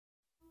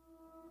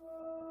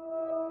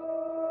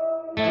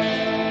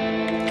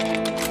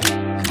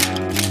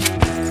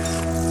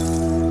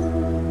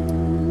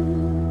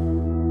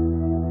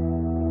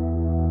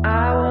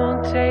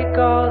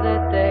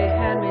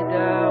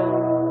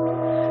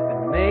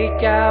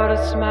fake out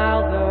a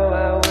smile though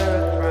I wear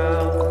a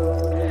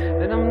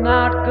frown. And I'm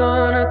not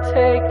gonna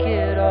take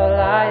it all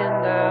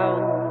lying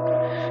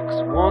down.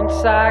 Cause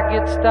once I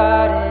get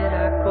started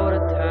I go to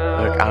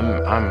town. Look,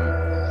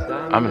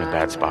 I'm in a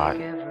bad spot.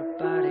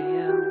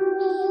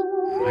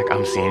 Like,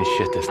 I'm seeing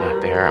shit that's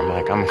not there. I'm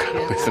kind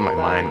of losing my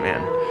mind,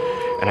 man.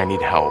 And I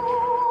need help.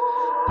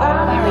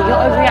 Barry, you're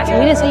overreacting.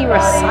 We didn't say you were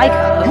a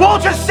psycho. You all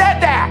just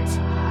said that!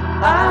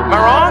 Am I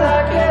wrong?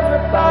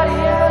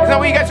 Isn't that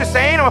what you guys are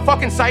saying? I'm a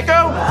fucking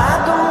psycho?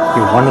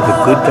 You're one of the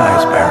good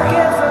guys, Barry.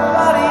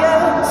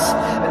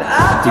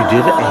 You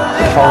did a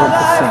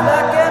horrible thing,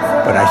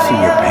 but I see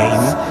your pain.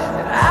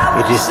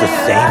 It is the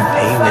same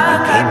pain that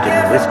you came to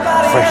me with,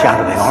 fresh out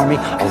of the army,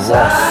 a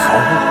lost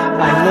soul.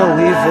 I know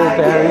evil,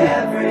 Barry.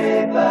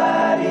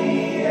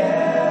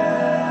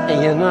 And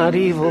you're not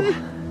evil.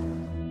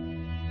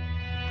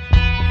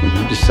 When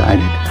you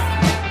decided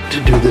to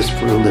do this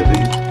for a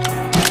living,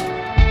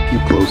 you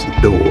closed the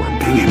door on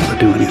being able to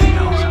do anything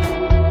else.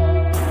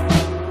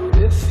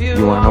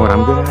 You wanna know what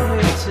I'm good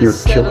at? You're a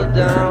killer,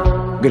 Barry.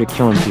 I'm good at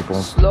killing people.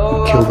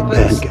 You kill the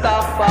bad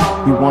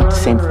guy. We want the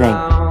same thing.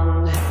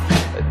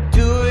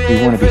 We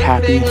want to be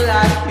happy.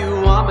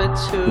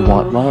 We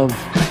want love.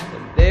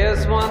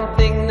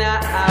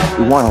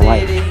 We want a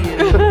life.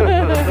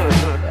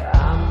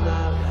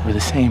 We're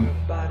the same.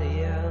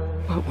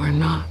 But we're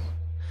not.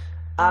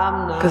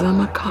 Because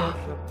I'm a cop.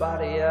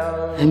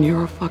 And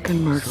you're a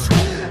fucking murderer.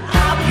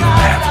 You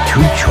have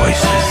two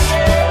choices.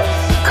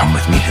 Come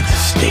with me to the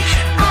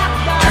station.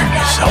 Turn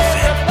yourself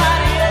in.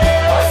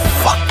 Or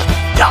fucking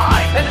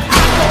die.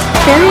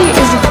 Barry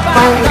is a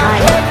violent guy.